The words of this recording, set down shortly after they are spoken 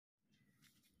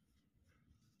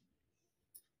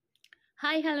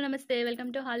Hi hello నమస్తే welcome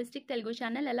to holistic Telugu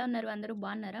channel. ఎలా ఉన్నారు అందరూ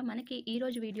బాగున్నారా? మనకి ఈ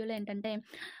రోజు వీడియోలో ఏంటంటే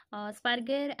spur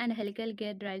gear and helical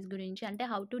gear drives గురించి, అంటే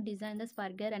how to design the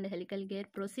spur gear and helical gear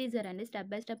procedure అండి.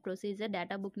 Step by step procedure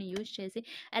data బుక్ని యూజ్ చేసి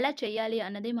ఎలా చేయాలి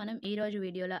అన్నది మనం ఈ రోజు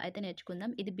వీడియోలో అయితే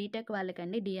నేర్చుకుందాం. ఇది బీటెక్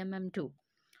వాళ్ళకండి, dmm2.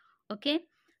 ఓకే,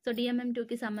 సో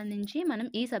dmm2కి సంబంధించి మనం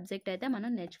ఈ సబ్జెక్ట్ అయితే మనం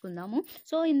నేర్చుకుందాము.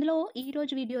 సో ఇందులో ఈ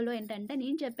రోజు వీడియోలో ఏంటంటే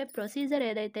నేను చెప్పే ప్రొసీజర్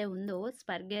ఏదైతే ఉందో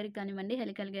స్పర్ గేర్కి కానివ్వండి,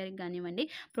 హెలికల్ గేర్కి కానివ్వండి,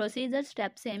 ప్రొసీజర్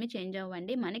స్టెప్స్ ఏమి చేంజ్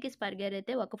అవ్వండి. మనకి స్పర్ గేర్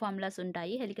అయితే ఒక ఫార్ములాస్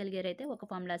ఉంటాయి, హెలికల్ గేర్ అయితే ఒక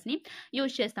ఫార్ములాస్ని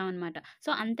యూజ్ చేస్తాం అనమాట.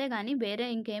 సో అంతేగాని వేరే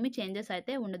ఇంకేమి చేంజెస్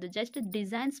అయితే ఉండదు. జస్ట్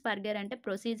డిజైన్ స్పర్ గేర్ అంటే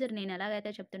ప్రొసీజర్ నేను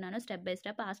ఎలాగైతే చెప్తున్నానో స్టెప్ బై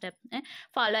స్టెప్ ఆ స్టెప్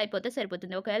ఫాలో అయిపోతే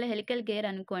సరిపోతుంది. ఒకవేళ హెలికల్ గేర్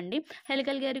అనుకోండి,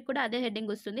 హెలికల్ గేర్కి కూడా అదే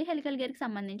హెడ్డింగ్ వస్తుంది. హెలికల్ గేర్కి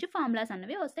సంబంధించి ఫార్ములాస్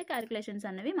అన్నవి వస్తే క్యాలిక్యులేషన్స్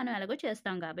అన్నవి మనం ఎలాగో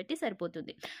చేస్తాం కాబట్టి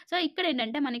సరిపోతుంది. సో ఇక్కడ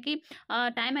ఏంటంటే మనకి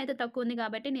టైం అయితే తక్కువ ఉంది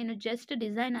కాబట్టి నేను జస్ట్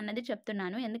డిజైన్ అన్నది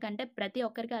చెప్తున్నాను. ఎందుకంటే ప్రతి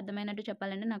ఒక్కరికి అర్థమైనట్టు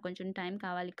చెప్పాలంటే నాకు కొంచెం టైం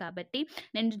కావాలి కాబట్టి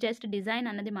నేను జస్ట్ డిజైన్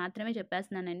అన్నది మాత్రమే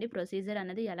చెప్పేస్తున్నానండి. ప్రొసీజర్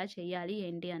అన్నది ఎలా చేయాలి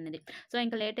ఏంటి అన్నది. సో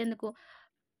ఇంకా లేట్ ఎందుకు,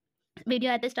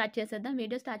 వీడియో అయితే స్టార్ట్ చేసేద్దాం.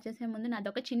 వీడియో స్టార్ట్ చేసే ముందు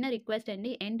నాది ఒక చిన్న రిక్వెస్ట్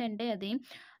అండి. ఏంటంటే అది,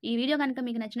 ఈ వీడియో కనుక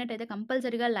మీకు నచ్చినట్టయితే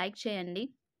కంపల్సరీగా లైక్ చేయండి.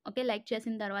 ఓకే, లైక్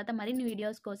చేసిన తర్వాత మరిన్ని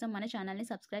వీడియోస్ కోసం మన ఛానల్ని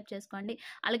సబ్స్క్రైబ్ చేసుకోండి.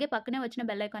 అలాగే పక్కనే వచ్చిన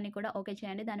బెల్ ఐకాన్ని కూడా ఓకే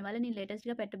చేయండి. దానివల్ల నేను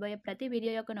లేటెస్ట్గా పెట్టబోయే ప్రతి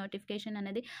వీడియో యొక్క నోటిఫికేషన్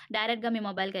అనేది డైరెక్ట్గా మీ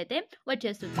మొబైల్కి అయితే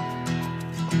వచ్చేస్తుంది.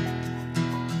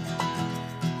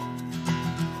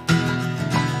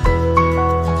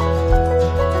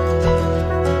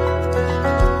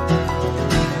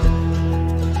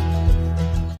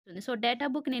 సో డేటా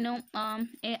బుక్ నేను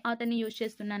ఏ ఆథర్ని యూజ్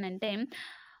చేస్తున్నానంటే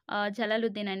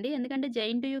జలాలుద్దీన్ అండి. ఎందుకంటే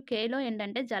JNTUKలో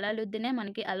ఏంటంటే జలాలుద్దీనే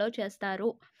మనకి అలౌ చేస్తారు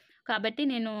కాబట్టి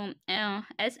నేను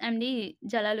SMD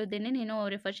జలాలుద్దీన్ని నేను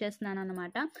రిఫర్ చేస్తున్నాను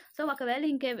అనమాట. సో ఒకవేళ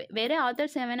వేరే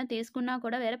ఆథర్స్ ఏమైనా తీసుకున్నా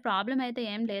కూడా వేరే ప్రాబ్లం అయితే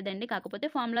ఏం లేదండి. కాకపోతే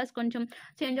ఫార్ములాస్ కొంచెం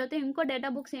చేంజ్ అవుతాయి. ఇంకో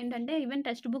డేటా బుక్స్ ఏంటంటే ఈవెన్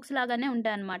టెక్స్ట్ బుక్స్ లాగానే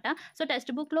ఉంటాయి అనమాట. సో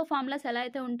టెక్స్ట్ బుక్లో ఫార్ములాస్ ఎలా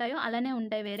అయితే ఉంటాయో అలానే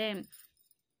ఉంటాయి. వేరే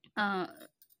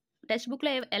టెక్స్ట్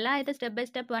బుక్లో ఎలా అయితే స్టెప్ బై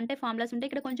స్టెప్ అంటే ఫార్ములాస్ ఉంటాయి,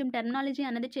 ఇక్కడ కొంచెం టెర్మినాలజీ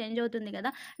అనేది చేంజ్ అవుతుంది కదా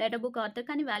డేటా బుక్ ఆథర్,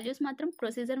 కానీ వాల్యూస్ మాత్రం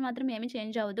ప్రొసీజర్ మాత్రం ఏమీ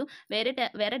చేంజ్ అవ్వదు.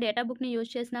 వేరే డేటా బుక్ని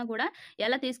యూజ్ చేసినా కూడా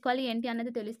ఎలా తీసుకోవాలి ఏంటి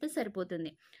అన్నది తెలిస్తే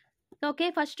సరిపోతుంది. ఓకే,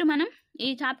 ఫస్ట్ మనం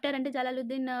ఈ చాప్టర్ అంటే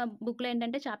జలాలుద్దీన్ బుక్లో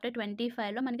ఏంటంటే చాప్టర్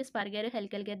 25లో మనకి spur gear,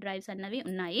 helical gear drives అన్నవి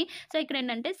ఉన్నాయి. సో ఇక్కడ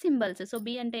ఏంటంటే సింబల్స్, సో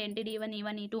B అంటే ఏంటి, D1,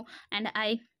 E1, E2 and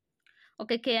I.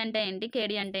 Okay, K అంటే ఏంటి,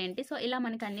 KD అంటే ఏంటి, సో ఇలా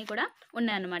మనకి అన్నీ కూడా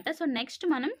ఉన్నాయన్నమాట. సో నెక్స్ట్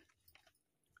మనం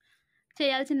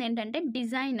చేయాల్సింది ఏంటంటే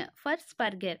design for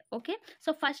spur gear. Okay, so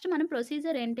first మనం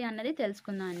ప్రొసీజర్ ఏంటి అన్నది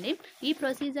తెలుసుకుందాం అండి. ఈ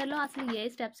ప్రొసీజర్లో అసలు ఏ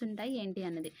స్టెప్స్ ఉంటాయి ఏంటి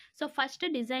అన్నది. So first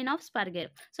design of spur gear.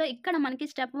 So ఇక్కడ మనకి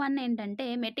స్టెప్ 1 ఏంటంటే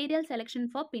material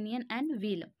selection for pinion and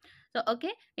wheel. So okay,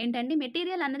 ఏంటంటే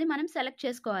మెటీరియల్ అన్నది మనం సెలెక్ట్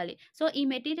చేసుకోవాలి. సో ఈ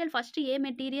మెటీరియల్ ఫస్ట్ ఏ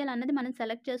మెటీరియల్ అన్నది మనం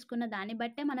సెలెక్ట్ చేసుకున్న దాన్ని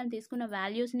బట్టే మనం తీసుకున్న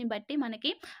వాల్యూస్ని బట్టి మనకి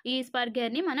ఈ స్పర్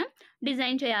గేర్ని మనం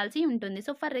డిజైన్ చేయాల్సి ఉంటుంది.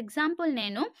 సో ఫర్ ఎగ్జాంపుల్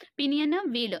నేను పినియన్,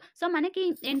 వీల్. సో మనకి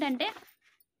ఏంటంటే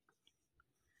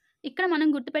ఇక్కడ మనం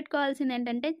గుర్తుపెట్టుకోవాల్సింది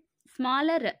ఏంటంటే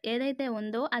స్మాలర్ ఏదైతే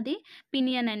ఉందో అది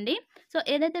పినియన్ అండి. సో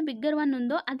ఏదైతే బిగ్గర్ వన్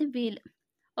ఉందో అది వీల్.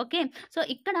 ఓకే, సో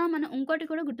ఇక్కడ మనం ఇంకోటి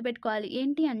కూడా గుర్తుపెట్టుకోవాలి.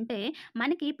 ఏంటి అంటే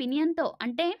మనకి పినియన్తో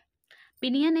అంటే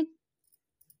pinion,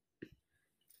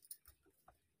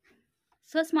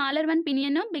 so smaller one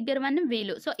pinion, bigger one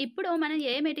వీలు. సో ఇప్పుడు మనం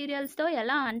ఏ మెటీరియల్స్తో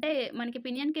ఎలా అంటే మనకి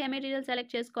పినియన్కి ఏ మెటీరియల్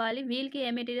సెలెక్ట్ చేసుకోవాలి, వీల్కి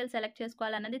ఏ మెటీరియల్ సెలెక్ట్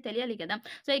చేసుకోవాలి అన్నది తెలియాలి కదా.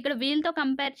 సో ఇక్కడ వీల్తో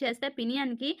కంపేర్ చేస్తే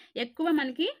పినియన్కి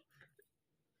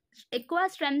ఎక్కువ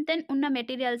స్ట్రెంగ్త్ ఉన్న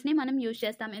మెటీరియల్స్ని మనం యూజ్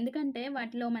చేస్తాం. ఎందుకంటే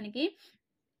వాటిలో మనకి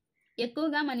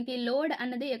ఎక్కువగా మనకి లోడ్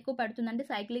అన్నది ఎక్కువ పడుతుంది. అంటే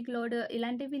సైక్లిక్ లోడ్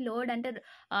ఇలాంటివి, లోడ్ అంటే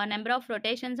నెంబర్ ఆఫ్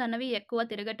రొటేషన్స్ అన్నవి ఎక్కువ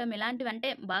తిరగటం, ఇలాంటివి అంటే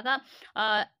బాగా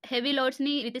హెవీ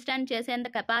లోడ్స్ని విత్స్టాండ్ చేసేంత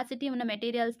కెపాసిటీ ఉన్న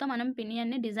మెటీరియల్స్తో మనం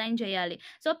పినియన్ని డిజైన్ చేయాలి.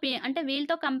 సో అంటే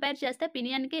వీల్తో కంపేర్ చేస్తే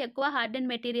పినియన్కి ఎక్కువ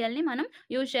హార్డెన్ మెటీరియల్ని మనం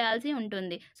యూజ్ చేయాల్సి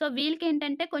ఉంటుంది. సో వీల్కి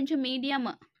ఏంటంటే కొంచెం మీడియం,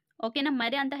 ఓకేనా,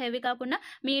 మరి అంత హెవీ కాకుండా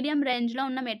మీడియం రేంజ్లో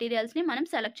ఉన్న మెటీరియల్స్ని మనం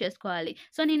సెలెక్ట్ చేసుకోవాలి.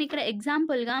 సో నేను ఇక్కడ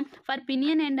ఎగ్జాంపుల్గా ఫర్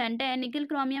పినియన్ ఏంటంటే నికిల్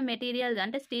క్రోమియం మెటీరియల్స్,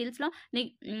 అంటే స్టీల్స్లో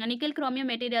నికిల్ క్రోమియం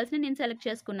మెటీరియల్స్ని నేను సెలెక్ట్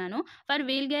చేసుకున్నాను. ఫర్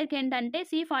వీల్ గేర్కి ఏంటంటే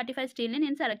C45 స్టీల్ని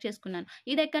నేను సెలెక్ట్ చేసుకున్నాను.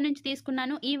 ఇది ఎక్కడి నుంచి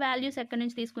తీసుకున్నాను, ఈ వాల్యూస్ ఎక్కడి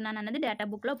నుంచి తీసుకున్నాను అన్నది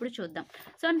డేటా బుక్లో ఇప్పుడు చూద్దాం.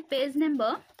 సో పేజ్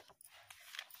నెంబర్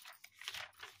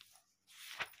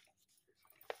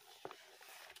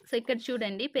సో ఇక్కడ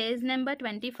చూడండి, పేజ్ నెంబర్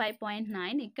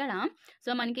 25.9 ఇక్కడ. సో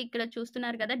మనకి ఇక్కడ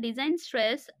చూస్తున్నారు కదా design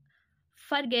stress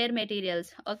for gear materials.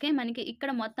 Okay, మనకి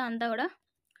ఇక్కడ మొత్తం అంతా కూడా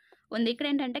ఉంది. ఇక్కడ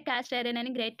ఏంటంటే క్యాస్ట్ ఐరన్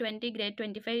అని గ్రేడ్ 20, గ్రేడ్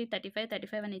 25,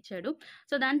 35 అని ఇచ్చాడు.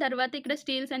 సో దాని తర్వాత ఇక్కడ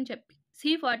స్టీల్స్ అని చెప్పి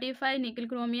C45 nickel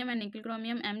chromium and nickel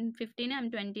chromium M15,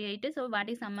 M28. So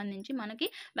వాటికి సంబంధించి మనకి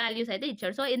వాల్యూస్ అయితే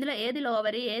ఇచ్చాడు. సో ఇందులో ఏది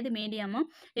లోవర్, ఏది మీడియం,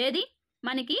 ఏది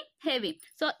మనకి హెవీ.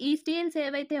 సో ఈ స్టీల్స్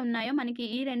ఏవైతే ఉన్నాయో మనకి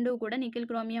ఈ రెండు కూడా నికెల్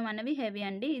క్రోమియం అనేవి హెవీ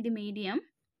అండి. ఇది మీడియం,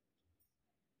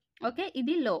 ఓకే,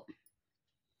 ఇది లో.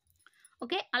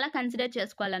 ఓకే, అలా కన్సిడర్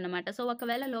చేసుకోవాలన్నమాట. సో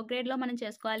ఒకవేళ లో గ్రేడ్లో మనం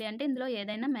చేసుకోవాలి అంటే ఇందులో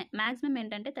ఏదైనా మ్యాక్సిమం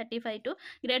ఏంటంటే 35 టు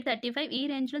గ్రేడ్ 35 ఈ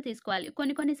రేంజ్లో తీసుకోవాలి.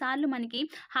 కొన్నిసార్లు మనకి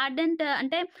హార్డెంట్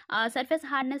అంటే సర్ఫేస్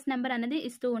హార్డ్నెస్ నెంబర్ అనేది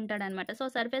ఇస్తూ ఉంటాడనమాట. సో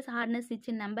సర్ఫేస్ హార్డ్నెస్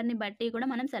ఇచ్చిన నెంబర్ని బట్టి కూడా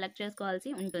మనం సెలెక్ట్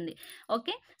చేసుకోవాల్సి ఉంటుంది.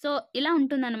 ఓకే, సో ఇలా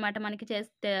ఉంటుందన్నమాట మనకి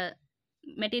చేస్తే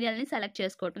మెటీరియల్ని సెలెక్ట్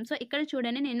చేసుకోవటం. సో ఇక్కడ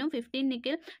చూడండి, నేను 15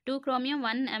 నికెల్ 2 క్రోమియం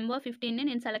 1 MO 15ని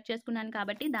నేను సెలెక్ట్ చేసుకున్నాను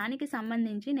కాబట్టి దానికి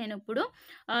సంబంధించి నేను ఇప్పుడు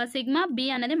సిగ్మా బి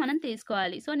అనేది మనం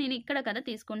తీసుకోవాలి. సో నేను ఇక్కడ కదా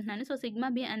తీసుకుంటున్నాను. సో సిగ్మా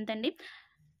బి ఎంతండి,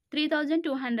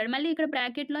 3200. మళ్ళీ ఇక్కడ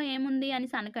బ్రాకెట్లో ఏముంది అని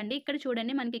అనకండి. ఇక్కడ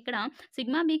చూడండి, మనకి ఇక్కడ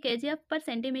సిగ్మా బి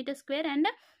kgf/cm²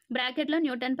 అండ్ బ్రాకెట్లో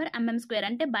Newton/mm².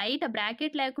 అంటే బయట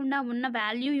బ్రాకెట్ లేకుండా ఉన్న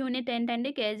వాల్యూ యూనిట్ ఏంటండి,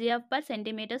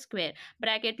 kgf/cm².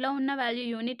 బ్రాకెట్లో ఉన్న వాల్యూ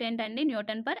యూనిట్ ఏంటండి,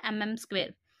 Newton/mm².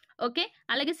 ఓకే,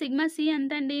 అలాగే సిగ్మా సి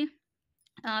ఎంతండి,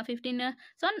 15,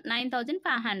 సో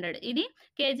 9500. ఇది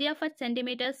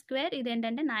kgf/cm²,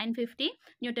 ఇదేంటంటే 950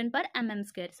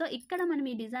 Newton/mm². సో ఇక్కడ మనం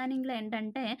ఈ డిజైనింగ్లో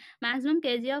ఏంటంటే మ్యాక్సిమం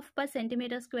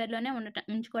kgf/cm²లోనే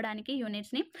ఉంచుకోవడానికి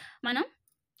యూనిట్స్ని మనం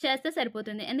చేస్తే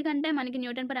సరిపోతుంది. ఎందుకంటే మనకి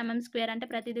Newton/mm² అంటే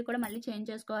ప్రతిదీ కూడా మళ్ళీ చేంజ్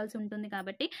చేసుకోవాల్సి ఉంటుంది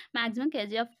కాబట్టి మ్యాక్సిమం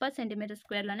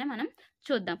kgf/cm²లోనే మనం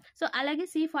చూద్దాం. సో అలాగే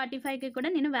C45కి కూడా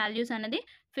నేను వాల్యూస్ అనేది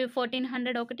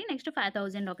 1400 ఒకటి, నెక్స్ట్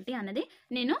 5000 ఒకటి అనేది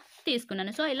నేను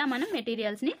తీసుకున్నాను. సో ఇలా మనం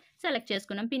మెటీరియల్స్ని సెలెక్ట్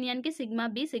చేసుకున్నాం. పినియన్కి sigma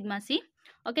B, sigma C,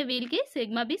 okay, వీల్కి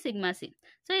sigma B, sigma C.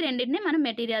 So ఈ రెండింటిని మనం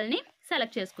మెటీరియల్ని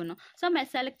సెలెక్ట్ చేసుకున్నాం. సో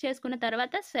సెలెక్ట్ చేసుకున్న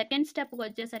తర్వాత సెకండ్ స్టెప్కి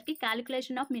వచ్చేసరికి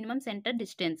calculation of minimum centre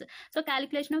distance. So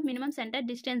calculation of minimum centre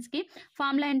డిస్టెన్స్కి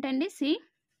formula ఏంటండి, C >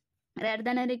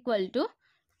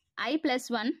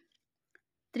 I+1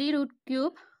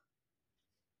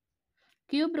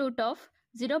 3√³ root of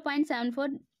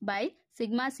 0.74 by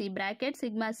sigma C bracket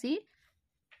sigma C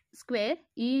square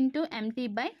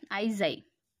E/MT/I.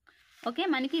 Okay,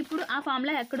 మనకి ఇప్పుడు ఆ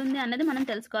ఫార్ములా ఎక్కడుంది అన్నది మనం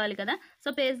తెలుసుకోవాలి కదా. So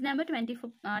page number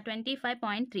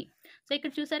 25.3. సో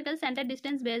ఇక్కడ చూసారు కదా, centre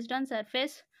distance based on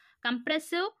surface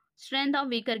compressive strength of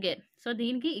weaker gear. So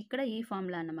దీనికి ఇక్కడ ఈ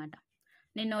ఫార్ములా అన్నమాట,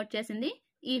 నేను నోట్ చేసింది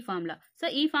ఈ ఫార్ములా. సో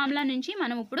ఈ ఫార్ములా నుంచి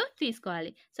మనం ఇప్పుడు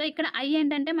తీసుకోవాలి. సో ఇక్కడ I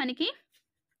ఏంటంటే మనకి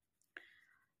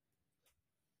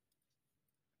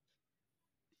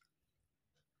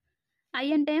I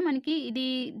అంటే మనకి ఇది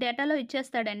డేటాలో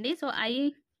ఇచ్చేస్తాడండి. సో I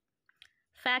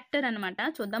ఫ్యాక్టర్ అనమాట.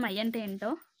 చూద్దాం I అంటే ఏంటో.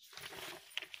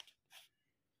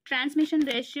 Transmission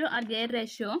ratio are gear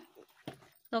ratio.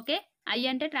 Okay, I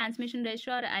అంటే transmission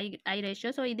ratio are I ratio.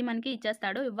 So ఇది మనకి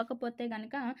ఇచ్చేస్తాడు. ఇవ్వకపోతే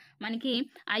కనుక మనకి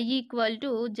I =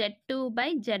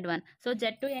 Z2/Z1. సో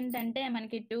Z2 ఏంటంటే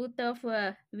మనకి tooth of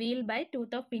wheel by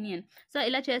twoth of pinion. So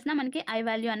ఇలా చేసినా మనకి I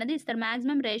వాల్యూ అనేది ఇస్తారు.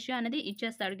 మ్యాక్సిమం రేషియో అనేది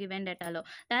ఇచ్చేస్తాడు గివెన్ డేటాలో.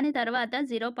 దాని తర్వాత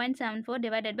 0.74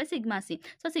 divided by sigma C.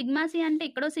 So sigma C అంటే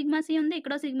ఇక్కడో సిగ్మా సి ఉంది,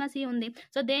 ఇక్కడో సిగ్మా సి ఉంది.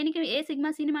 సో దేనికి ఏ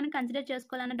సిగ్మా సిని మనం కన్సిడర్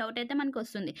చేసుకోవాలన్న డౌట్ అయితే మనకు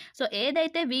వస్తుంది. సో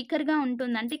ఏదైతే వీకర్గా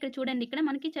ఉంటుందంటే ఇక్కడ చూడండి, ఇక్కడ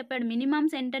మనకి చెప్పాడు minimum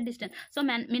centre distance. So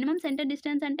minimum centre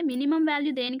distance అంటే మినిమం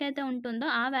వాల్యూ దేనికైతే ఉంటుందో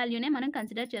ఆ వాల్యూనే మనం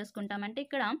కన్సిడర్ చేసుకుంటాం. అంటే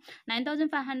ఇక్కడ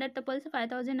 9500తో పోలిసి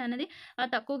 5000 అనేది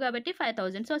తక్కువ కాబట్టి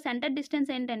 5000. సో సెంటర్ డిస్టెన్స్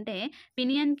ఏంటంటే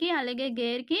పినియన్కి అలాగే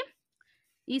గేర్కి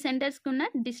ఈ సెంటర్స్కి ఉన్న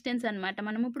డిస్టెన్స్ అనమాట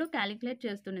మనం ఇప్పుడు క్యాలిక్యులేట్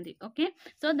చేస్తున్నది. ఓకే,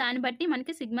 సో దాన్ని బట్టి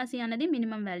మనకి సిగ్మా సి అనేది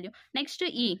మినిమం వాల్యూ. నెక్స్ట్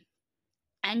ఈ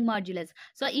యంగ్ మాడ్యులస్.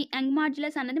 సో ఈ యంగ్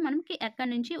మాడ్యులస్ అనేది మనకి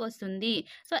ఎక్కడి నుంచి వస్తుంది.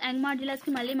 సో యంగ్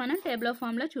మాడ్యులస్కి మళ్ళీ మనం టేబుల్ ఆఫ్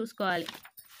ఫామ్లో చూసుకోవాలి.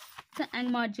 So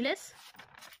young modulus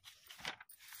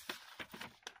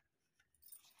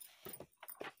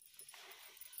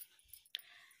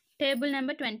table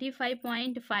number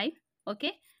 25.5. Okay,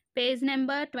 page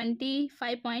number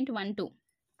 25.12.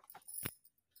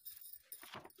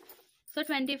 So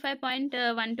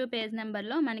 25.12 page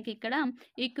నెంబర్లో మనకి ఇక్కడ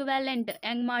ఈక్వివాలెంట్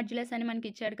యంగ్ మాడ్యులస్ అని మనకి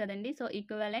ఇచ్చాడు కదండి. So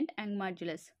equivalent young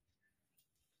modulus.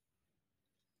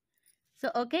 So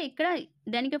okay, ఇక్కడ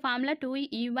దానికి formula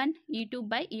 2E1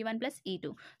 E2/E1 + E2.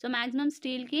 So maximum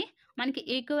స్టీల్కి మనకి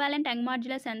ఈక్వివాలెంట్ యంగ్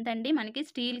మాడ్యులస్ ఎంత అండి, మనకి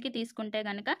స్టీల్కి తీసుకుంటే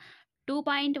కనుక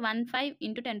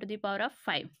 2.15 ×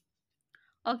 10⁵.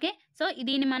 ఓకే, సో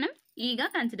దీన్ని మనం ఈగా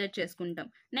కన్సిడర్ చేసుకుంటాం.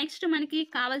 నెక్స్ట్ మనకి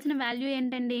కావాల్సిన వాల్యూ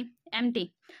ఏంటండి, ఎంటీ.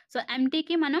 సో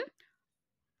ఎంటీకి మనం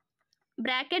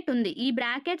బ్రాకెట్ ఉంది. ఈ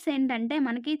బ్రాకెట్స్ ఏంటంటే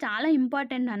మనకి చాలా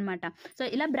ఇంపార్టెంట్ అనమాట. సో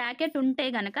ఇలా బ్రాకెట్ ఉంటే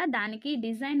కనుక దానికి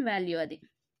డిజైన్ వాల్యూ అది.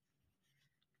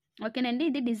 ఓకేనండి,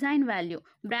 ఇది డిజైన్ వాల్యూ.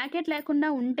 బ్రాకెట్ లేకుండా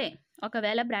ఉంటే,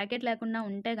 ఒకవేళ బ్రాకెట్ లేకుండా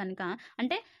ఉంటే కనుక,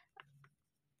 అంటే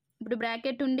ఇప్పుడు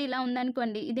బ్రాకెట్ ఉండి ఇలా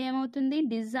ఉందనుకోండి, ఇదేమవుతుంది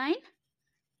డిజైన్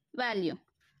వాల్యూ.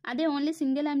 అదే ఓన్లీ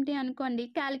సింగిల్ ఎంటీ అనుకోండి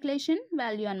క్యాలిక్యులేషన్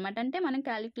వాల్యూ అనమాట. అంటే మనం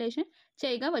క్యాలిక్యులేషన్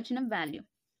చేయగా వచ్చిన వాల్యూ.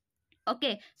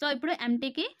 ఓకే, సో ఇప్పుడు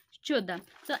ఎంటీకి చూద్దాం.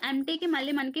 సో ఎంటీకి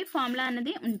మళ్ళీ మనకి ఫార్ములా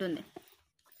అనేది ఉంటుంది.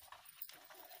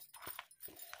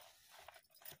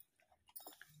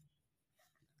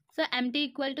 So empty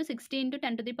equal to 60 ×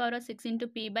 10⁶ ×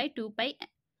 p by 2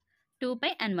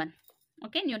 pi n1.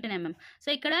 Okay, Newton MM. So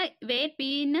ఇక్కడ wear p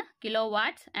in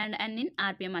kilowatts and n in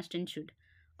RPM అస్టెన్షుడ్.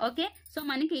 Okay, so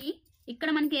మనకి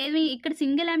ఇక్కడ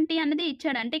సింగిల్ ఎంటీ అన్నది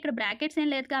ఇచ్చాడు, అంటే ఇక్కడ బ్రాకెట్స్ ఏం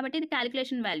లేదు కాబట్టి ఇది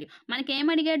క్యాలిక్యులేషన్ వాల్యూ. మనకి ఏం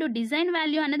అడిగాడు, డిజైన్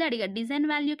వాల్యూ అన్నది అడిగాడు. డిజైన్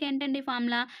వాల్యూకి ఏంటండి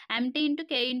formula, empty ×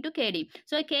 k × kd.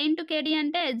 So k × kd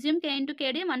అంటే assume k ×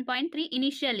 kd 1.3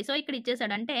 initially. So ఇక్కడ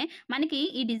ఇచ్చేసాడు, అంటే మనకి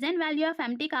ఈ డిజైన్ వాల్యూ ఆఫ్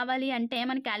ఎంటీ కావాలి అంటే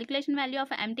మన calculation value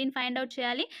of ఎంటీని find out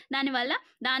చేయాలి.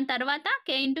 దాని తర్వాత k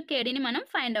 × kdని మనం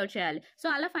ఫైండ్ అవుట్ చేయాలి. సో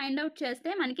అలా ఫైండ్ అవుట్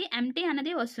చేస్తే మనకి ఎంటీ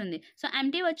అనేది వస్తుంది. సో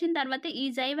ఎంటీ వచ్చిన తర్వాత ఈ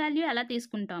జై వాల్యూ ఎలా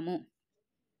తీసుకుంటాము.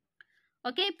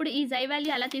 ఓకే, ఇప్పుడు ఈ జై వాల్యూ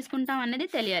ఎలా తీసుకుంటాం అనేది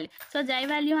తెలియాలి. సో జై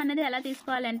వాల్యూ అనేది ఎలా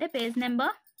తీసుకోవాలంటే పేజ్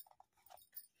నెంబర్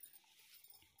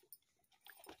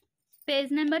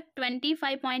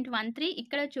 25.13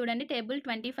 ఇక్కడ చూడండి, టేబుల్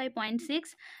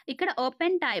 25.6 ఇక్కడ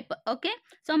ఓపెన్ టైప్. ఓకే,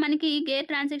 సో మనకి గేర్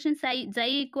ట్రాన్సాక్షన్ జై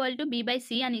ఈక్వల్ టు b/c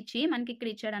అని ఇచ్చి మనకి ఇక్కడ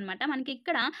ఇచ్చాడు అనమాట. మనకి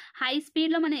ఇక్కడ హై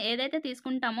స్పీడ్లో మనం ఏదైతే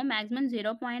తీసుకుంటామో మ్యాక్సిమం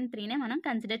 0.3నే మనం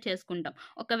కన్సిడర్ చేసుకుంటాం.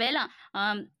 ఒకవేళ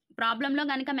ప్రాబ్లంలో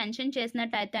కనుక మెన్షన్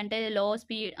చేసినట్టయితే, అంటే లో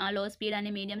స్పీడ్ అని,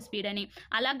 మీడియం స్పీడ్ అని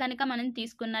అలా కనుక మనం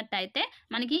తీసుకున్నట్టయితే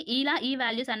మనకి ఈ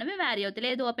వాల్యూస్ అనేవి వ్యారీ అవుతాయి.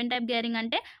 లేదు ఓపెన్ టైప్ గేరింగ్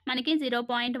అంటే మనకి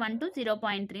 0.1 to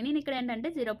 0.3. నేను ఇక్కడ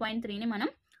ఏంటంటే 0.3ని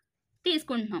మనం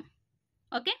తీసుకుంటున్నాం.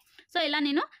 ఓకే, సో ఇలా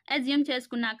నేను అజ్యూమ్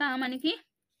చేసుకున్నాక మనకి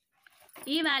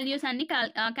ఈ వాల్యూస్ అన్ని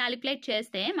క్యాలిక్యులేట్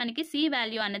చేస్తే మనకి సి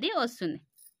వాల్యూ అనేది వస్తుంది.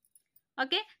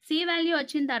 ఓకే, సి వాల్యూ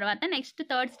వచ్చిన తర్వాత నెక్స్ట్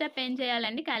థర్డ్ స్టెప్ ఏం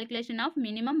చేయాలండి, calculation of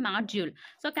minimum module.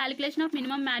 So calculation of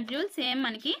minimum module same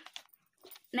మనకి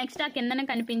నెక్స్ట్ ఆ కిందన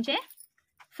కనిపించే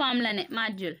ఫార్ములానే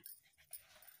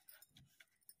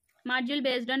module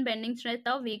based on bending strength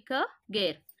of weaker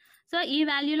gear. So ఈ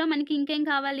వాల్యూలో మనకి ఇంకేం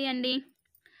కావాలి అండి,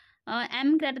 m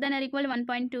greater than or equal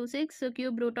 1.26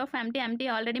 cube root of empty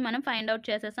already మనం ఫైండ్ అవుట్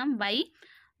చేసేసాం.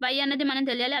 y అనేది మనం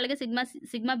తెలియాలి, అలాగే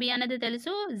సిగ్మా బి అనేది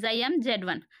తెలుసు, జైఎం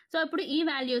z1. సో ఇప్పుడు ఈ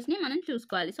వాల్యూస్ని మనం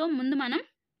చూసుకోవాలి. సో ముందు మనం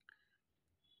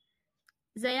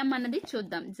జైఎం అన్నది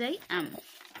చూద్దాం. జైఎం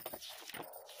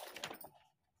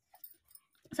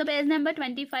సో పేజ్ నెంబర్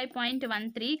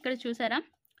 25.13 ఇక్కడ చూసారా,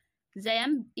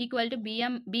 జైఎం ఈక్వల్ టు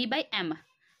b/m.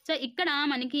 సో ఇక్కడ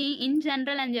మనకి ఇన్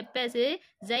జనరల్ అని చెప్పేసి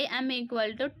జైఎం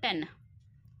equal to 10.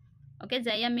 Okay,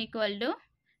 జైఎం equal to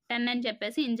 10 అని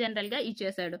చెప్పేసి ఇన్ జనరల్గా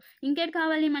ఇచ్చేసాడు. ఇంకేటి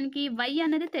కావాలి మనకి, y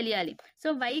అనేది తెలియాలి. సో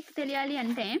వైకి తెలియాలి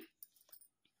అంటే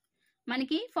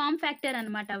మనకి ఫార్మ్ ఫ్యాక్టర్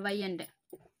అనమాట y అంటే.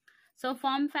 So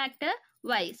form factor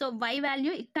y. So y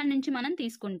value ఇక్కడ నుంచి మనం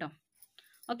తీసుకుంటాం.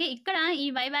 ఓకే, ఇక్కడ ఈ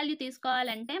y వాల్యూ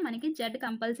తీసుకోవాలంటే మనకి z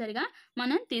కంపల్సరీగా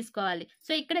మనం తీసుకోవాలి.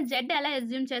 సో ఇక్కడ z ఎలా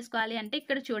అజ్యూమ్ చేసుకోవాలి అంటే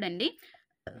ఇక్కడ చూడండి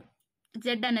z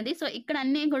అనేది. సో ఇక్కడ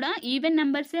అన్నీ కూడా ఈవెన్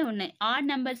నెంబర్సే ఉన్నాయి, ఆడ్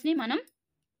నెంబర్స్ని మనం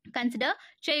కన్సిడర్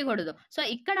చేయకూడదు. సో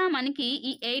ఇక్కడ మనకి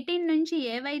ఈ 18 నుంచి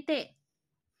ఏవైతే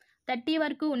 30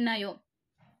 వరకు ఉన్నాయో,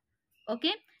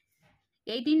 ఓకే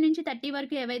 18 నుంచి 30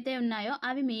 వరకు ఏవైతే ఉన్నాయో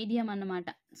అవి మీడియం అన్నమాట.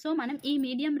 సో మనం ఈ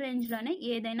మీడియం రేంజ్లోనే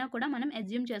ఏదైనా కూడా మనం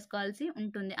అజ్యూమ్ చేసుకోవాల్సి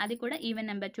ఉంటుంది. అది కూడా ఈవెన్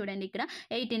నెంబర్. చూడండి ఇక్కడ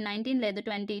 18, 19 లేదు,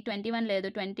 20, 21 లేదు,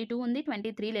 22 ఉంది,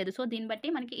 23 లేదు. సో దీన్ని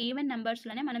బట్టి మనకి ఈవెన్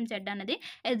నెంబర్స్లోనే మనం జెడ్ అనేది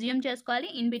అజ్యూమ్ చేసుకోవాలి.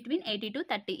 ఇన్ బిట్వీన్ 80 to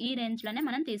 30 ఈ రేంజ్లోనే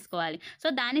మనం తీసుకోవాలి. సో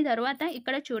దాని తర్వాత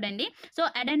ఇక్కడ చూడండి, so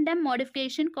అడెండమ్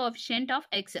modification coefficient of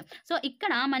X. So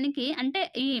ఇక్కడ మనకి అంటే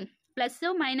ఈ ప్లస్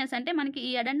మైనస్ అంటే మనకి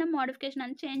ఈ అడెండమ్ మోడిఫికేషన్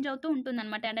అనేది చేంజ్ అవుతూ ఉంటుంది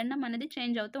అనమాట. అడెండమ్ అనేది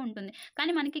చేంజ్ అవుతూ ఉంటుంది,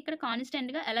 కానీ మనకి ఇక్కడ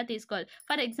కాన్స్టెంట్గా ఎలా తీసుకోవాలి.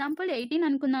 ఫర్ ఎగ్జాంపుల్ 18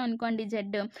 అనుకుందాం అనుకోండి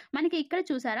జెడ్, మనకి ఇక్కడ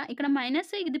చూసారా ఇక్కడ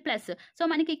మైనస్ ఇది ప్లస్. సో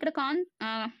మనకి ఇక్కడ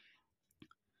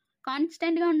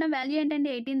కాన్స్టెంట్గా ఉన్న వాల్యూ ఏంటంటే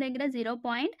 18 దగ్గర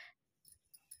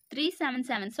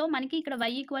 0.377. సో మనకి ఇక్కడ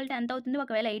y ఈక్వల్ టు ఎంత అవుతుంది,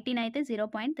 ఒకవేళ 18 అయితే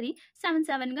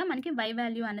 0.377గా మనకి y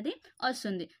వాల్యూ అనేది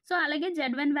వస్తుంది. సో అలాగే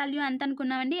z1 వాల్యూ ఎంత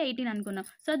అనుకున్నామండి, 18 అనుకున్నాం.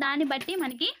 సో దాన్ని బట్టి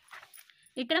మనకి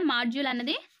ఇక్కడ మాడ్యూల్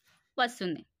అనేది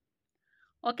వస్తుంది.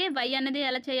 ఓకే, y అనేది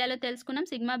ఎలా చేయాలో తెలుసుకున్నాం.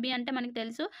 సిగ్మా బి అంటే మనకి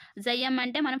తెలుసు, జైఎం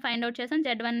అంటే మనం ఫైండ్ అవుట్ చేసాం,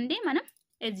 z1 నుండి మనం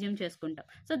అజ్యూమ్ చేసుకుంటాం.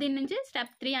 సో దీని నుంచి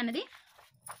స్టెప్ 3 అనేది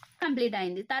కంప్లీట్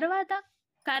అయింది. తర్వాత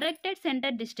కరెక్టెడ్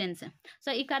సెంటర్ డిస్టెన్స్. సో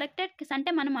ఈ కరెక్టెడ్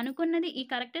అంటే మనం అనుకున్నది ఈ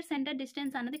కరెక్టెడ్ సెంటర్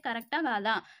డిస్టెన్స్ అన్నది కరెక్టా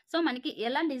కాదా, సో మనకి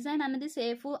ఎలా డిజైన్ అన్నది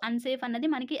సేఫ్ అన్సేఫ్ అన్నది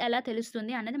మనకి ఎలా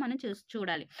తెలుస్తుంది అన్నది మనం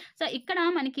చూడాలి. సో ఇక్కడ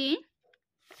మనకి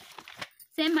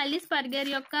సేమ్ మళ్ళీ స్పర్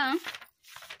గేర్ యొక్క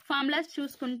ఫార్ములాస్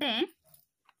చూసుకుంటే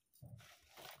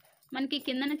మనకి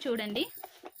కిందన చూడండి,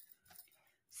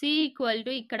 సి ఈక్వల్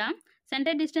టు ఇక్కడ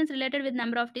centre distance related with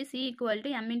number of tea, C equal to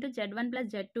m × z1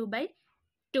 +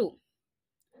 z2/2.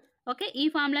 Okay, ఈ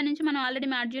ఫార్ములా నుంచి మనం ఆల్రెడీ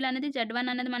మాడ్యూల్ అనేది z1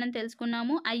 అనేది మనం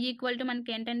తెలుసుకున్నాము. i ఈక్వల్ టు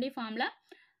మనకి ఏంటండి ఫార్ములా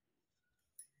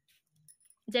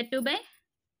z2/2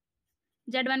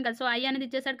 Z1 కదా, సో I అనేది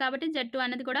ఇచ్చేసాడు కాబట్టి Z2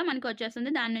 అనేది కూడా మనకి వచ్చేస్తుంది.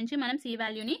 దాని నుంచి మనం C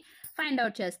వాల్యూని ఫైండ్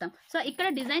అవుట్ చేస్తాం. సో ఇక్కడ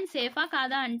డిజైన్ సేఫా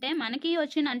కాదా అంటే మనకి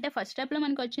వచ్చిన అంటే ఫస్ట్ స్టెప్లో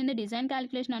మనకి వచ్చింది డిజైన్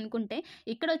క్యాలిక్యులేషన్ అనుకుంటే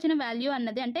ఇక్కడ వచ్చిన వాల్యూ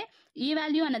అన్నది అంటే ఈ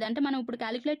వాల్యూ అన్నది అంటే మనం ఇప్పుడు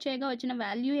క్యాలిక్యులేట్ చేయగా వచ్చిన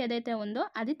వాల్యూ ఏదైతే ఉందో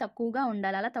అది తక్కువగా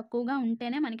ఉండాలి. అలా తక్కువగా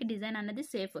ఉంటేనే మనకి డిజైన్ అన్నది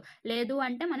సేఫ్. లేదు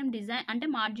అంటే మనం డిజైన్ అంటే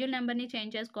మాడ్యూల్ నెంబర్ని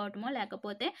చేంజ్ చేసుకోవటమో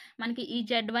లేకపోతే మనకి ఈ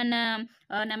Z1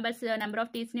 నెంబర్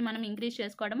ఆఫ్ టీస్ని మనం ఇంక్రీజ్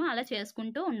చేసుకోవడమో అలా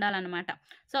చేసుకుంటూ ఉండాలన్నమాట.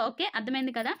 సో ఓకే,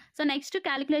 అర్థమైంది కదా. So next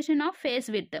calculation of face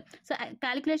width. So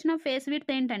calculation of face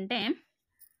width ఏంటంటే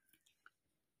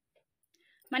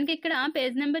మనకి ఇక్కడ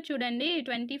పేజ్ నెంబర్ చూడండి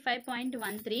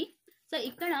 25.13. సో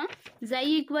ఇక్కడ జై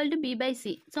ఈక్వల్ టు B/C.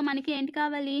 సో మనకి ఏంటి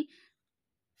కావాలి,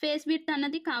 ఫేస్ విడ్త్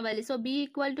అన్నది కావాలి. సో B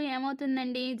ఈక్వల్ టు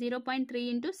ఏమవుతుందండి 0.3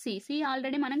 ఇంటూ C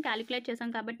ఆల్రెడీ మనం క్యాలిక్యులేట్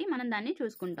చేసాం కాబట్టి మనం దాన్ని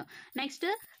చూసుకుంటాం. నెక్స్ట్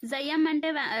జైఎం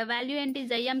అంటే వాల్యూ ఏంటి,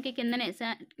 జైఎంకి కిందనే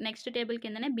నెక్స్ట్ టేబుల్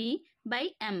కిందనే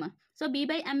B/M. So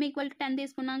B/M equal to 10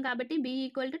 తీసుకున్నాం కాబట్టి B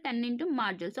equal to 10 into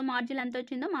module. So module ఎంత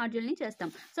వచ్చిందో మాడ్యూల్ని చేస్తాం.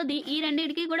 సో ఈ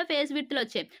రెండింటికి కూడా ఫేస్ విడ్త్లు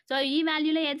వచ్చాయి. సో ఈ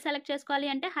వాల్యూలో ఏది సెలెక్ట్ చేసుకోవాలి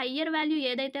అంటే హయ్యర్ వాల్యూ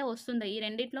ఏదైతే వస్తుందో ఈ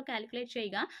రెండింటిలో క్యాలిక్యులేట్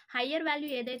చేయగా హయ్యర్ వాల్యూ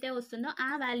ఏదైతే వస్తుందో ఆ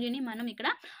వాల్యూని మనం ఇక్కడ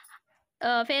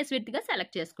ఫేస్ విడ్త్గా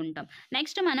సెలెక్ట్ చేసుకుంటాం.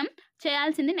 నెక్స్ట్ మనం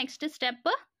చేయాల్సింది next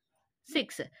step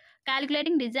 6,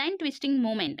 calculating design twisting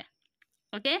moment.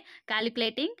 Okay,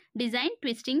 calculating design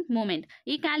twisting moment.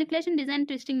 ఈ క్యాలిక్యులేషన్ డిజైన్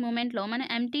ట్విస్టింగ్ మూమెంట్లో మనం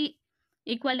MT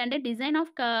ఈక్వల్ అంటే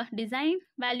design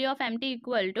value of MT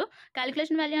equal to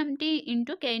calculation value MT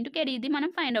into K into KD ఇది మనం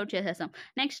find out చేసేసాం.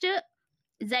 Next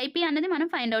Jaypee అనేది మనం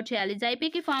find out చేయాలి.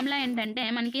 జైపీకి ఫార్ములా ఏంటంటే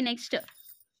మనకి నెక్స్ట్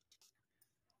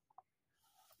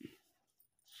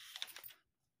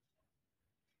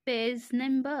పేజ్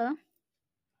నెంబర్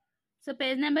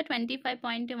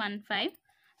 25.15.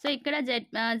 సో ఇక్కడ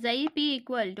జైపీ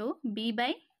ఈక్వల్ టు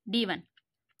B/D1.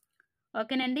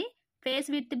 ఓకేనండి, face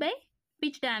width by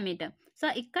pitch diameter. So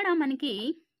ఇక్కడ మనకి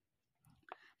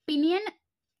పినియన్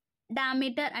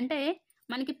డయామీటర్ అంటే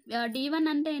మనకి D1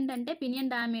 అంటే ఏంటంటే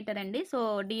పినియన్ డయామీటర్ అండి. So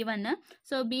D1.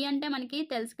 సో B అంటే మనకి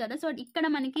తెలుసు కదా. సో ఇక్కడ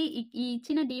మనకి ఈ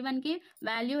ఇచ్చిన D1కి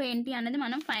వాల్యూ ఏంటి అన్నది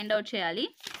మనం ఫైండ్ అవుట్ చేయాలి.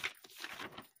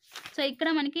 సో ఇక్కడ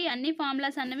మనకి అన్ని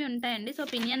ఫార్ములాస్ అన్నవి ఉంటాయండి. సో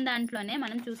పినియన్ దాంట్లోనే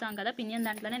మనం చూసాం కదా, పినియన్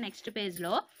దాంట్లోనే నెక్స్ట్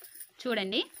పేజ్లో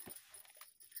చూడండి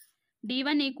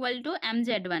D1 equal to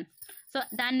MZ1. So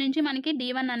దాని నుంచి మనకి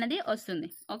D1 అన్నది వస్తుంది.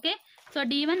 ఓకే, సో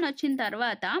D1 వచ్చిన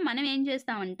తర్వాత మనం ఏం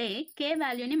చేస్తామంటే K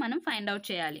వాల్యూని మనం ఫైండ్ అవుట్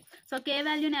చేయాలి. సో K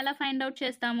వాల్యూని ఎలా ఫైండ్ అవుట్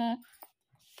చేస్తాము,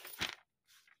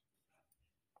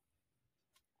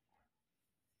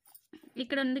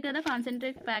 ఇక్కడ ఉంది కదా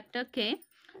కాన్సన్ట్రేట్ ఫ్యాక్టర్ K.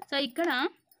 సో ఇక్కడ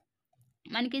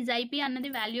మనకి జైపీ అన్నది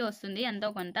వాల్యూ వస్తుంది ఎంతో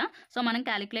కొంత. సో మనం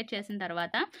క్యాలిక్యులేట్ చేసిన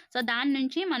తర్వాత సో దాని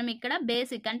నుంచి మనం ఇక్కడ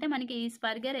బేసిక్ అంటే మనకి ఈ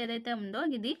స్పర్ గేర్ ఏదైతే ఉందో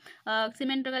ఇది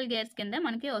సిమెట్రికల్ గేర్స్ కింద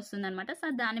మనకి వస్తుంది అనమాట. సో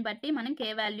దాన్ని బట్టి మనం K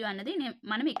వాల్యూ అన్నది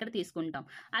మనం ఇక్కడ తీసుకుంటాం.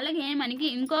 అలాగే మనకి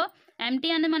ఇంకో MT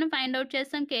అనేది మనం ఫైండ్ అవుట్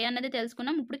చేస్తాం, K అన్నది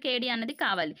తెలుసుకున్నాం. ఇప్పుడు KD అన్నది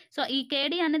కావాలి. సో ఈ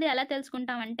KD అన్నది ఎలా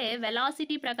తెలుసుకుంటామంటే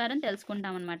వెలాసిటీ ప్రకారం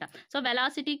తెలుసుకుంటాం అనమాట. సో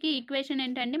వెలాసిటీకి ఈక్వేషన్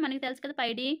ఏంటంటే మనకి తెలుసు కదా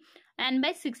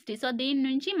πD/60. సో దీని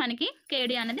నుంచి మనకి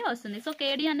KD అనేది వస్తుంది. సో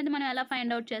KD అనేది మనం ఎలా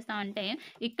ఫైండ్ అవుట్ చేస్తామంటే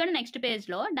ఇక్కడ నెక్స్ట్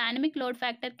పేజ్లో dynamic load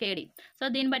factor KD. So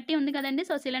దీన్ని బట్టి ఉంది కదండి.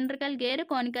 So cylindrical gear,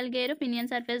 conical gear,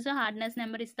 pinion surface, hardness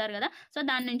number ఇస్తారు కదా. సో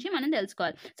దాని నుంచి మనం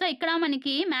తెలుసుకోవాలి. సో ఇక్కడ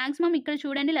మనకి మ్యాక్సిమం ఇక్కడ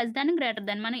చూడండి లెస్ దాన్ గ్రేటర్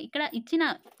దాన్ మనం ఇక్కడ ఇచ్చిన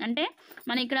అంటే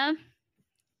మనం ఇక్కడ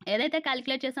ఏదైతే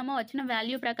క్యాలిక్యులేట్ చేసామో వచ్చిన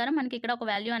వాల్యూ ప్రకారం మనకి ఇక్కడ ఒక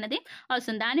వాల్యూ అనేది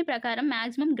వస్తుంది. దాని ప్రకారం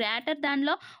మ్యాక్సిమం గ్రేటర్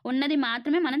దాన్లో ఉన్నది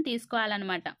మాత్రమే మనం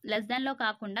తీసుకోవాలన్నమాట. లెస్ దాన్లో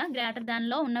కాకుండా గ్రేటర్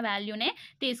దాన్లో ఉన్న వాల్యూనే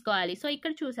తీసుకోవాలి. సో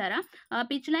ఇక్కడ చూసారా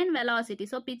pitch line velocity.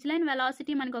 So pitch line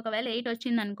velocity మనకి ఒకవేళ 8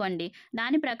 వచ్చింది అనుకోండి,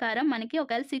 దాని ప్రకారం మనకి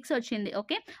ఒకవేళ 6 వచ్చింది.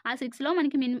 ఓకే, ఆ 6లో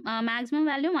మనకి మ్యాక్సిమం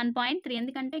వాల్యూ 1.3.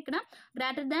 ఎందుకంటే ఇక్కడ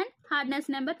గ్రేటర్ దాన్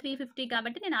హార్డ్నెస్ నెంబర్ 350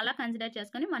 కాబట్టి నేను అలా కన్సిడర్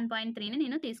చేసుకొని 1.3ని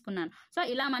నేను తీసుకున్నాను. సో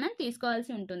ఇలా మనం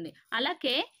తీసుకోవాల్సి ఉంటుంది. అలా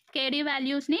KD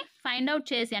వాల్యూస్ని ఫైండ్ అవుట్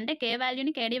చేసి అంటే K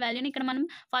వాల్యూని KD వాల్యూని ఇక్కడ మనం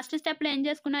ఫస్ట్ స్టెప్లో ఏం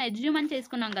చేసుకున్నాం, ఎడ్జ్యూమ్ అని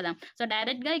చేసుకున్నాం కదా. సో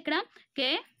డైరెక్ట్గా ఇక్కడ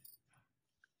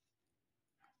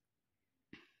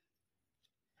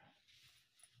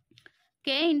K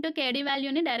ఇంటూ KD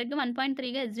వాల్యూని డైరెక్ట్గా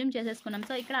 1.3గా ఎగ్జ్యూమ్ చేసేసుకున్నాం.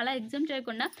 సో ఇక్కడ అలా ఎగ్జ్యూమ్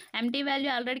చేయకుండా MT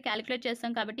వాల్యూ ఆల్రెడీ క్యాలిక్యులేట్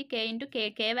చేస్తాం కాబట్టి K ఇంటూ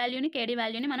K వాల్యూని KD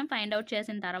వాల్యూని మనం ఫైండ్ అవుట్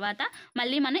చేసిన తర్వాత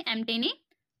మళ్ళీ మనం MTని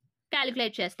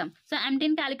క్యాలిక్యులేట్ చేస్తాం. సో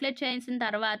MTని క్యాలిక్యులేట్ చేసిన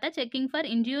తర్వాత checking for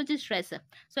induced stress.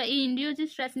 So ఈ ఇండ్యూస్డ్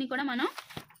స్ట్రెస్ని కూడా మనం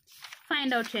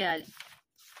ఫైండ్ అవుట్ చేయాలి.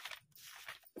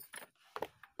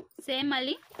 సేమ్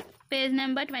మళ్ళీ page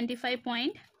number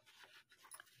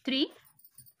 25.3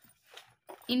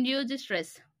 induced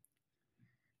stress.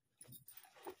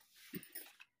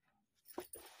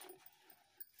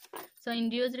 So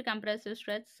induced compressive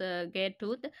stress gear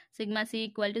tooth sigma C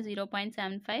equal to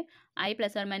 0.75 I ±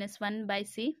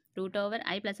 1/c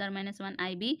 √I ± 1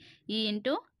 IB E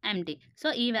into MT. So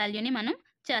ఈ వాల్యూని మనం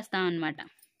చేస్తాం అనమాట.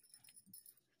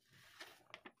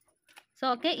 సో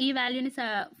ఓకే, ఈ వాల్యూని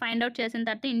ఫైండ్ అవుట్ చేసిన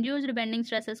తర్వాత ఇండ్యూస్డ్ బెండింగ్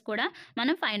స్ట్రెసెస్ కూడా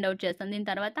మనం ఫైండ్ అవుట్ చేస్తాం. దీని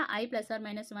తర్వాత I ±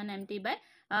 1 MT by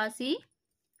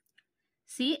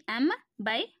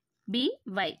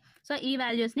CM/BY. So ఈ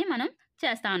వాల్యూస్ని మనం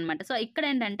చేస్తాం అనమాట. సో ఇక్కడ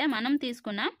ఏంటంటే మనం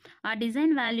తీసుకున్న ఆ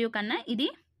డిజైన్ వాల్యూ కన్నా ఇది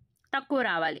తక్కువ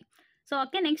రావాలి. సో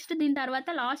ఓకే, నెక్స్ట్ దీని తర్వాత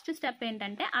లాస్ట్ స్టెప్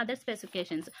ఏంటంటే అదర్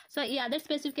స్పెసిఫికేషన్స్. సో ఈ other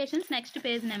specifications next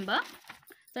page number.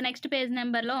 So next page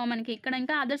నెంబర్లో మనకి ఇక్కడ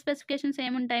ఇంకా అదర్ స్పెసిఫికేషన్స్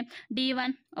ఏముంటాయి,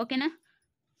 D1 ఓకేనా,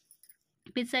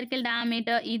 పిచ్ సర్కిల్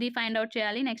డయామీటర్ ఇది ఫైండ్ అవుట్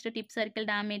చేయాలి. Next tip circle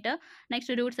diameter,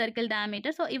 next route circle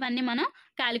diameter. So ఇవన్నీ మనం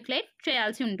క్యాలిక్యులేట్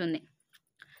చేయాల్సి ఉంటుంది.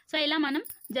 సో ఇలా మనం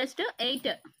జస్ట్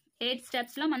 8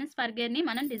 స్టెప్స్లో మనం స్పర్ గేర్ని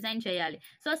మనం డిజైన్ చేయాలి.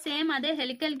 సో సేమ్ అదే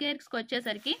హెలికల్ గేర్స్కి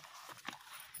వచ్చేసరికి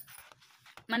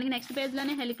మనకి నెక్స్ట్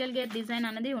పేజ్లోనే హెలికల్ గేర్ డిజైన్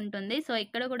అనేది ఉంటుంది. సో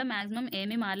ఇక్కడ కూడా మ్యాక్సిమం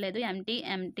ఏమీ మారలేదు, ఎంటీ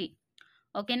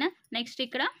ఓకేనా. నెక్స్ట్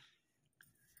ఇక్కడ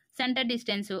సెంటర్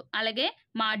డిస్టెన్స్, అలాగే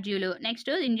module,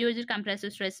 next induced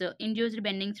compressive stress, induced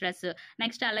bending stress,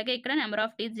 next అలాగే ఇక్కడ number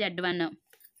of teeth Z1,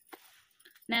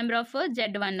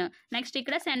 next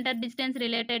ఇక్కడ centre distance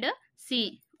related C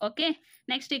okay.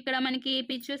 Next ఇక్కడ మనకి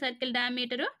pitch circle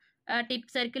diameter, tip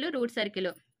circle, route circle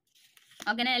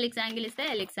ఓకేనా. ఎలిక్స్ angle ఇస్తే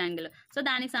ఎలిక్స్ angle. So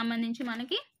దానికి సంబంధించి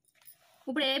మనకి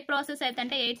ఇప్పుడు ఏ ప్రాసెస్ అయితే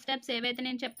అంటే 8 స్టెప్స్ ఏవైతే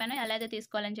నేను చెప్పానో ఎలా అయితే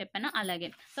తీసుకోవాలని చెప్పానో అలాగే.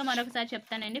 సో మరొకసారి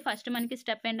చెప్తానండి. ఫస్ట్ మనకి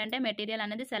స్టెప్ ఏంటంటే మెటీరియల్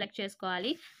అనేది సెలెక్ట్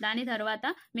చేసుకోవాలి. దాని తర్వాత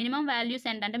మినిమం వాల్యూస్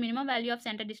అంటే మినిమం వాల్యూ ఆఫ్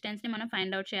సెంటర్ డిస్టెన్స్ని మనం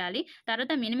ఫైండ్ అవుట్ చేయాలి.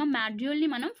 తర్వాత మినిమం మాడ్యూల్ని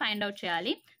మనం ఫైండ్ అవుట్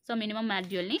చేయాలి. So minimum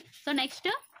మాడ్యూల్ని. సో నెక్స్ట్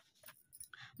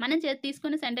మనం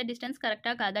తీసుకున్న సెంటర్ డిస్టెన్స్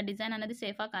కరెక్టా కాదా, డిజైన్ అనేది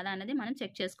సేఫా కాదా అనేది మనం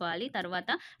చెక్ చేసుకోవాలి. తర్వాత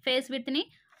ఫేస్ విడ్త్ని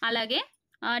అలాగే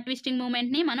ట్విస్టింగ్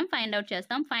మూమెంట్ని మనం ఫైండ్ అవుట్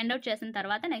చేస్తాం. ఫైండ్ అవుట్ చేసిన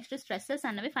తర్వాత నెక్స్ట్ స్ట్రెస్సెస్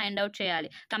అన్నవి ఫైండ్ అవుట్ చేయాలి,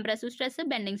 compressive stress,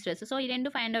 bending stress. So ఈ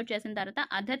రెండు ఫైండ్ అవుట్ చేసిన తర్వాత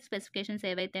అదర్ స్పెసిఫికేషన్స్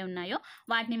ఏవైతే ఉన్నాయో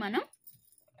వాటిని మనం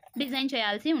డిజైన్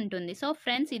చేయాల్సి ఉంటుంది. సో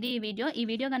ఫ్రెండ్స్, ఇది ఈ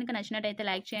వీడియో కనుక నచ్చినట్టయితే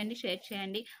లైక్ చేయండి, షేర్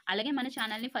చేయండి. అలాగే మన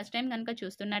ఛానల్ని ఫస్ట్ టైం కనుక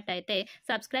చూస్తున్నట్టయితే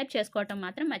సబ్స్క్రైబ్ చేసుకోవటం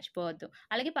మాత్రం మర్చిపోవద్దు.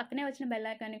 అలాగే పక్కనే వచ్చిన బెల్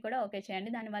ఐకాన్ని కూడా ఓకే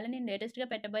చేయండి. దానివల్ల నేను లేటెస్ట్గా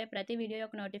పెట్టబోయే ప్రతి వీడియో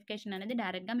యొక్క నోటిఫికేషన్ అనేది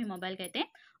డైరెక్ట్గా మీ మొబైల్కి అయితే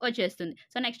వచ్చేస్తుంది.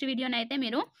 సో నెక్స్ట్ వీడియోని అయితే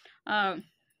మీరు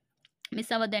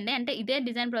మిస్ అవ్వద్దండి. అంటే ఇదే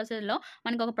డిజైన్ ప్రాసెస్లో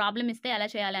మనకు ఒక ప్రాబ్లమ్ ఇస్తే ఎలా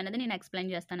చేయాలి అనేది నేను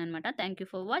ఎక్స్ప్లెయిన్ చేస్తాను అనమాట. Thank you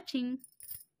for watching.